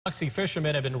Biloxi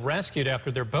fishermen have been rescued after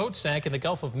their boat sank in the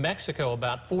Gulf of Mexico,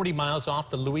 about 40 miles off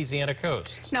the Louisiana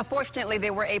coast. Now, fortunately,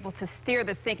 they were able to steer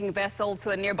the sinking vessel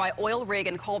to a nearby oil rig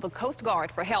and call the Coast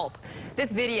Guard for help.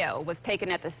 This video was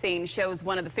taken at the scene, shows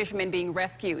one of the fishermen being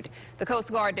rescued. The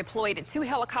Coast Guard deployed 2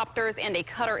 helicopters and a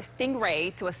cutter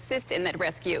Stingray to assist in that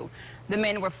rescue. The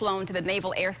men were flown to the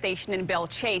Naval Air Station in Belle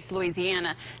Chasse,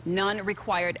 Louisiana. None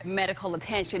required medical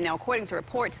attention. Now, according to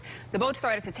reports, the boat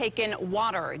started to take in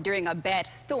water during a bad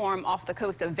storm off the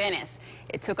coast of Venice.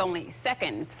 It took only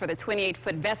seconds for the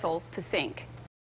 28-foot vessel to sink.